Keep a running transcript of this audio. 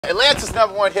Atlanta's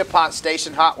 #1 hip-hop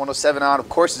station, Hot 107 on. Of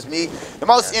course, it's me, the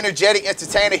most energetic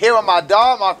entertainer here with my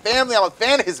dog, my family. I'm a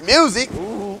fan of his music.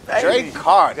 Ooh, Drake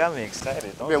Carter. Got me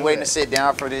excited. I've been waiting to sit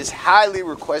down for this highly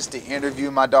requested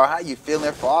interview. My dog, how you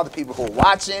feeling? For all the people who are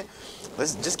watching,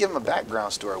 let's just give them a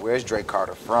background story. Where's Drake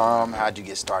Carter from? How'd you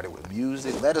get started with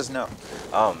music? Let us know.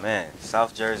 Oh man,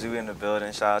 South Jersey, we in the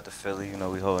building. Shout out to Philly, you know,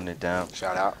 we holding it down.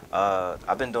 Shout out.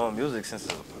 I've been doing music since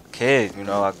a kid. You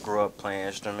know, I grew up playing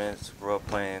instruments, grew up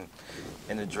playing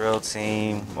in the drill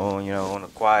team, on the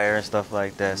choir and stuff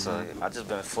like that. So I just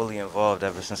been fully involved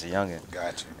ever since a youngin.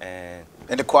 Gotcha. And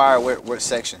in the choir, what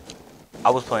section? I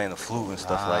was playing the flute and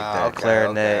stuff like that,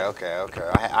 clarinet.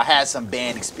 Okay. I had some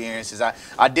band experiences.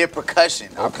 I did percussion.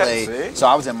 I played. So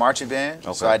I was in marching band.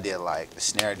 Okay. So I did like the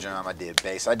snare drum. I did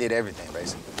bass. I did everything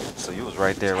basically. So you was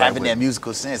right there. Having that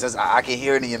musical sense. I can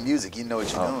hear it in your music. You know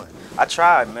what you're doing. I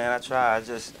tried, man. I tried.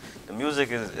 The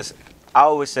music is. I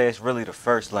always say it's really the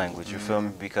first language. You feel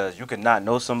me? Because you could not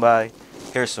know somebody,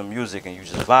 hear some music, and you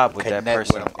just vibe with that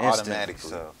person automatically.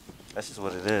 So that's just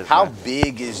what it is. How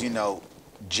big is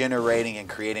generating and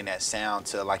creating that sound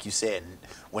to, like you said,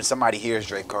 when somebody hears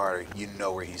Drake Carter, you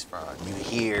know where he's from. You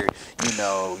hear,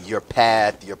 your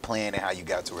path, your plan, and how you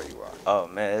got to where you are. Oh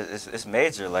man, it's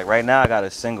major. Like right now, I got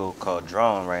a single called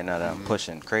 "Drone" right now that I'm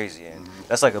pushing crazy, and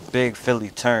that's like a big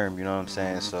Philly term. You know what I'm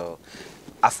saying? So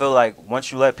I feel like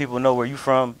once you let people know where you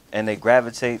from and they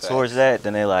gravitate towards that,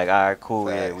 then they like, all right, cool,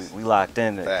 yeah, we locked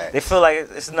in. They feel like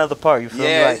it's another part. You feel me?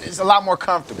 Yeah, it's a lot more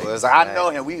comfortable. It's like, I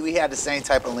know him. We had the same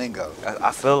type of lingo.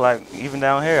 I feel like even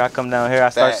down here, I come down here,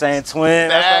 I start saying twin.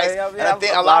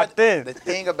 The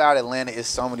thing about Atlanta is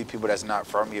so many people that's not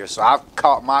from here. So I've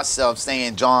caught myself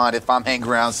saying John if I'm hanging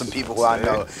around some people who I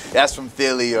know that's from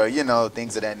Philly or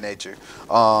things of that nature.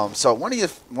 So one of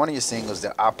your singles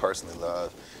that I personally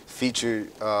love, featured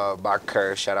by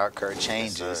Kerr, shout out Kerr,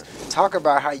 Changes. Talk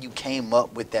about how you came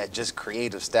up with that just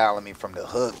creative style. I mean, from the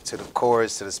hook to the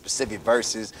chorus to the specific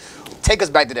verses. Take us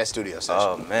back to that studio session.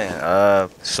 Oh man,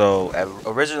 so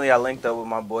originally I linked up with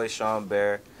my boy Sean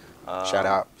Bear. Shout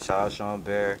out Sean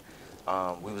Bear.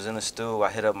 We was in the studio. I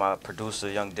hit up my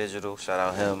producer, Young Digital. Shout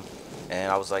out him.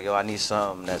 And I was like, yo, I need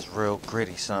something that's real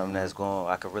gritty, something that's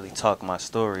I could really talk my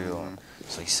story on.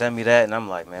 So he sent me that, and I'm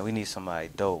like, man, we need somebody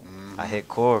dope. I hit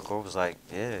Core. Core was like,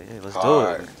 yeah, let's do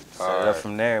it. Set it up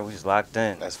from there, we just locked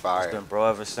in. That's fire. It's been bro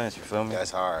ever since, you feel me?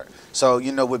 That's hard. So,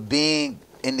 with being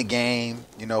in the game,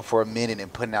 for a minute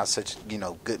and putting out such,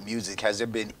 good music, has there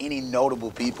been any notable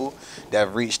people that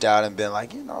have reached out and been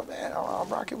like, man, I'm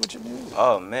rocking with your music?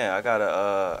 Oh man, I got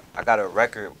a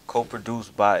record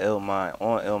co-produced by illMind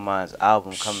on illMind's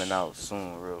album coming out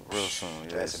soon, real soon.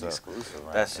 Yeah, that's an exclusive,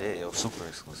 right? That's it, yo, super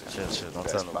exclusive. Chill, don't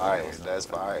tell nobody. That's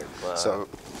fire. That's fire. So,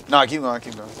 no, keep going.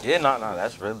 Yeah, no,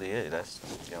 that's really it. That's,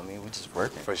 we just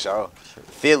working. For sure.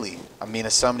 Philly,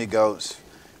 there's so many goats.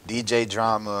 DJ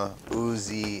Drama,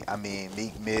 Uzi,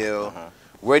 Meek Mill.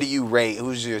 Where do you rate?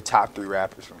 Who's your top 3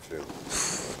 rappers from Philly?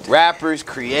 Rappers,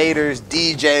 creators,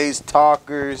 DJs,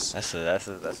 talkers. That's a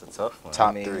tough one.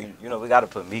 Top 3. We got to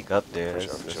put Meek up there.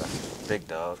 For sure. Big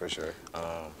dog. For sure.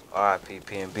 R.I.P.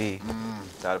 P&B.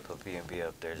 Got to put P&B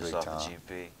up there just off the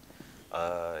GP.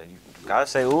 You gotta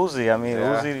say Uzi.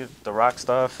 Uzi, the rock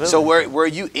star of Philly. So were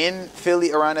you in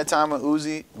Philly around that time when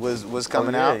Uzi was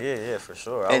coming out? Yeah, for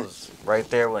sure. I was right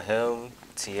there with him,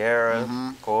 Tierra,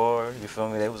 Core. You feel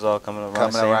me? They was all coming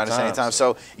around the same time.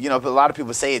 So a lot of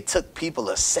people say it took people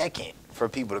a second for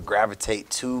people to gravitate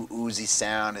to Uzi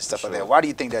sound and stuff like that. Why do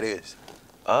you think that is?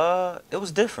 It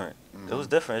was different. It was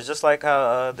different. It's just like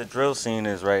how the drill scene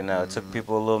is right now. It took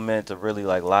people a little minute to really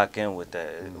lock in with that.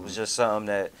 It was just something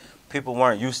that people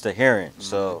weren't used to hearing.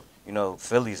 So,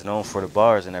 Philly's known for the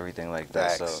bars and everything like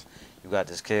that. So, you got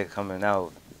this kid coming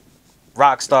out,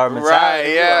 rock star mentality.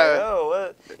 Right, yeah. Like, oh,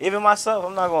 what? Even myself,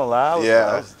 I'm not going to lie. I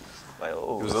was like,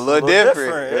 oh, it was a little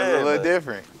different. It was a little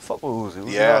different. Fuck with Uzi. It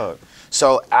was hard.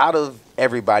 So, out of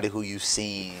everybody who you've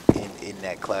seen in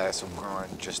that class of growing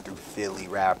just through Philly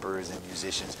rappers and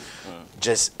musicians,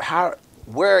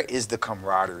 where is the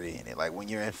camaraderie in it? Like when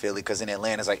you're in Philly, because in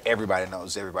Atlanta, it's like everybody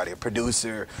knows everybody. A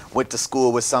producer went to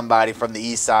school with somebody from the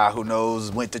east side who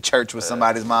went to church with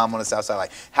somebody's mom on the south side.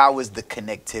 Like, how is the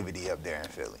connectivity up there in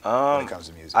Philly when it comes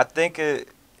to music? I think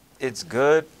it's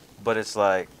good, but it's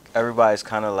like everybody's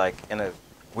kind of like in a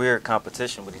weird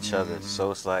competition with each other. So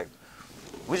it's like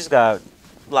we just got to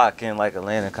lock in like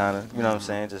Atlanta kind of, you know what I'm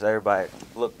saying? Just everybody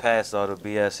look past all the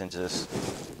BS and just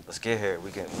let's get here.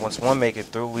 We can once one make it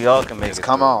through, we all can make it through.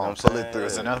 Come on, pull it through.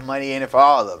 There's enough money in it for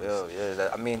all of us.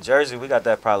 Yeah. Jersey, we got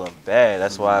that problem bad.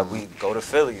 That's why we go to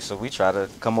Philly. So we try to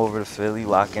come over to Philly,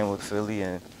 lock in with Philly,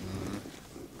 and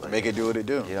Make it do what it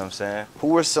do. You know what I'm saying?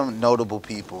 Who are some notable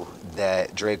people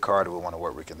that Drake Carter would want to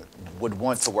work with would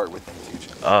want to work with in the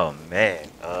future? Oh man,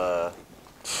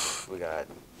 we got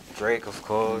Drake, of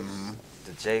course,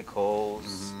 the J.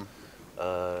 Cole's,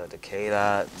 the K.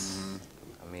 Dots.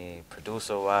 I mean,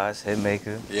 producer-wise,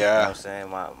 Hitmaker. Yeah. You know what I'm saying?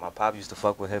 My pop used to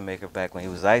fuck with Hitmaker back when he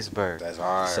was Iceberg. That's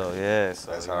hard. So yeah,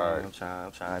 so that's hard. I'm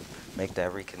trying to make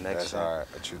that reconnection. That's hard.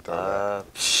 A true throwback.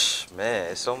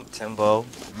 Man, it's some Timbo,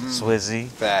 Swizzy.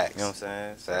 Facts. You know what I'm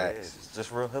saying? So, Facts. yeah, it's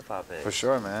just real hip hop. For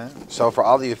sure, man. So for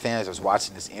all of your fans that's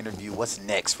watching this interview, what's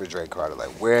next for Drake Carter? Like,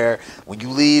 when you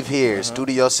leave here,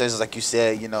 studio sessions, like you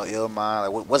said, you know,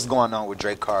 illMind. Like, what's going on with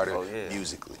Drake Carter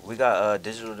musically? We got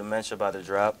Digital Dementia about to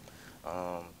drop.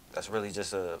 That's really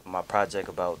just my project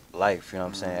about life, you know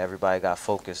what I'm saying? Everybody got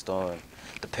focused on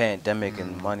the pandemic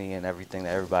and money and everything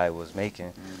that everybody was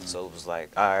making. So it was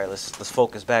like, all right, let's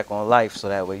focus back on life so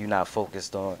that way you're not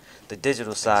focused on the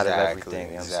digital side of everything,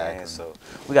 you know what I'm saying? So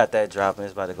we got that dropping.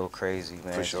 It's about to go crazy,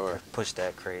 man. For sure. Push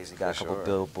that crazy. Got a couple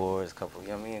billboards, you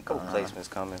know what I mean? A couple placements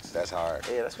coming. That's hard.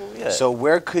 Yeah, that's what we at. So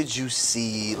where could you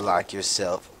see, like,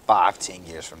 yourself 5-10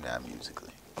 years from now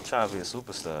musically? I'm trying to be a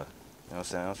superstar. You know what I'm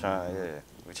saying? I'm trying,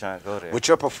 we're trying to go there. With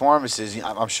your performances,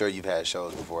 I'm sure you've had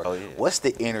shows before. Oh, yeah. What's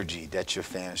the energy that your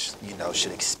fans,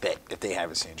 should expect if they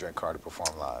haven't seen Drake Carter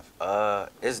perform live?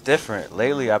 It's different.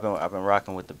 Lately, I've been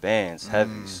rocking with the bands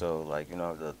heavy, so like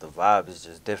the vibe is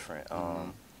just different.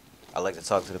 I like to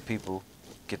talk to the people,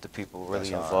 get the people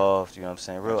really involved. You know what I'm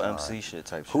saying? Real MC shit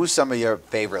type shit. Who's some of your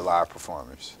favorite live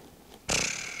performers?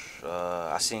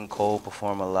 I seen Cole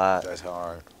perform a lot. That's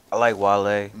hard. I like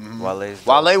Wale.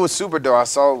 Wale was super dope. I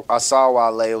saw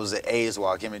Wale. It was at A's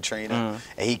Walk, him and Trina,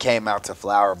 and he came out to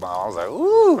Flower Bomb. I was like,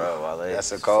 ooh, bro, Wale,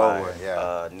 that's a cold fire. one.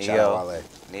 Yeah. Neo,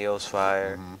 Neo's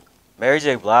fire. Mary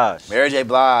J. Blige. Mary J.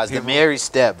 Blige, the Mary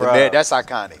Step. That's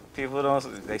iconic. People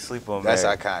they sleep on That's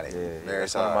Mary. iconic. Yeah,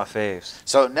 Mary's that's one of my faves.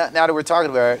 So now that we're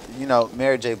talking about her,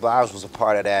 Mary J. Blige was a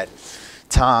part of that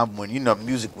time when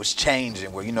music was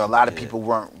changing, where a lot of people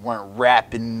weren't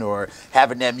rapping or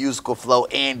having that musical flow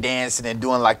and dancing and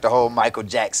doing like the whole Michael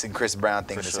Jackson, Chris Brown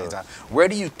thing at the same time. Where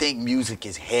do you think music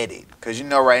is headed? Because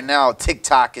right now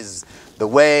TikTok is the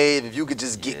wave. If you could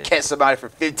just catch somebody for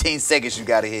 15 seconds, you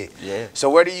got a hit. Yeah. So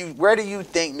where do you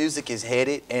think music is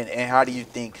headed, and how do you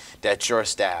think that your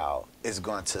style is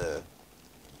going to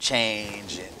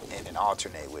change and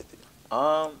alternate with it?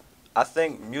 I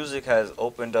think music has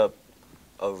opened up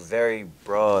a very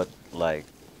broad,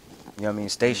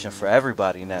 station for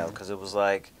everybody now. Because it was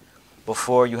like,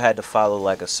 before you had to follow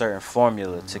like a certain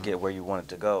formula to get where you wanted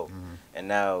to go. And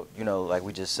now, like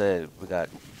we just said, we got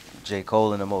J.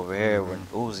 Cole and them over here, we're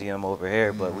Uzi and them over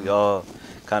here, but we all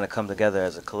kind of come together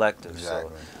as a collective.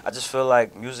 Exactly. So I just feel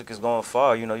like music is going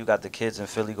far. You got the kids in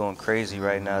Philly going crazy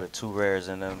right now, the Two Rares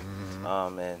in them.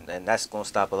 And that's going to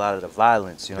stop a lot of the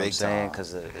violence, you know what I'm saying?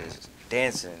 Because it's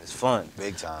dancing, it's fun.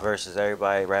 Big time. Versus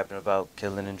everybody rapping about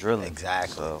killing and drilling.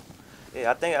 Exactly. So,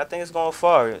 yeah, I think it's going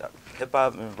far. Hip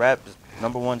hop and rap is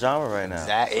 #1 genre right now.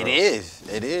 Exactly. So,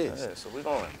 it is. Yeah, so we're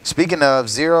going. Speaking of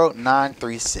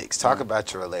 0936, talk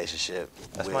about your relationship.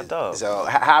 That's my dog. So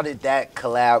how did that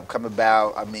collab come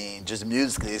about? I mean, just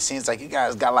musically, it seems like you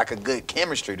guys got like a good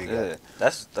chemistry together. Yeah,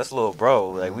 that's little bro.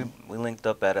 Like we linked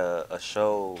up at a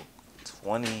show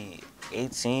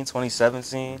 2018,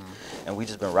 2017, and we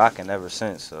just been rocking ever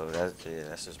since. So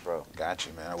that's just bro. Got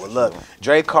you, man. Well, look,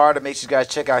 Drake Carter, make sure you guys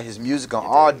check out his music on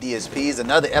all DSPs.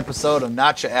 Another episode of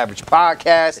Not Your Average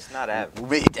Podcast. It's not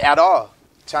average at all.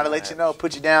 Trying to let you know,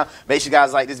 put you down. Make sure you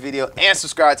guys like this video and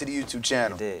subscribe to the YouTube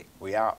channel. You dig. We out.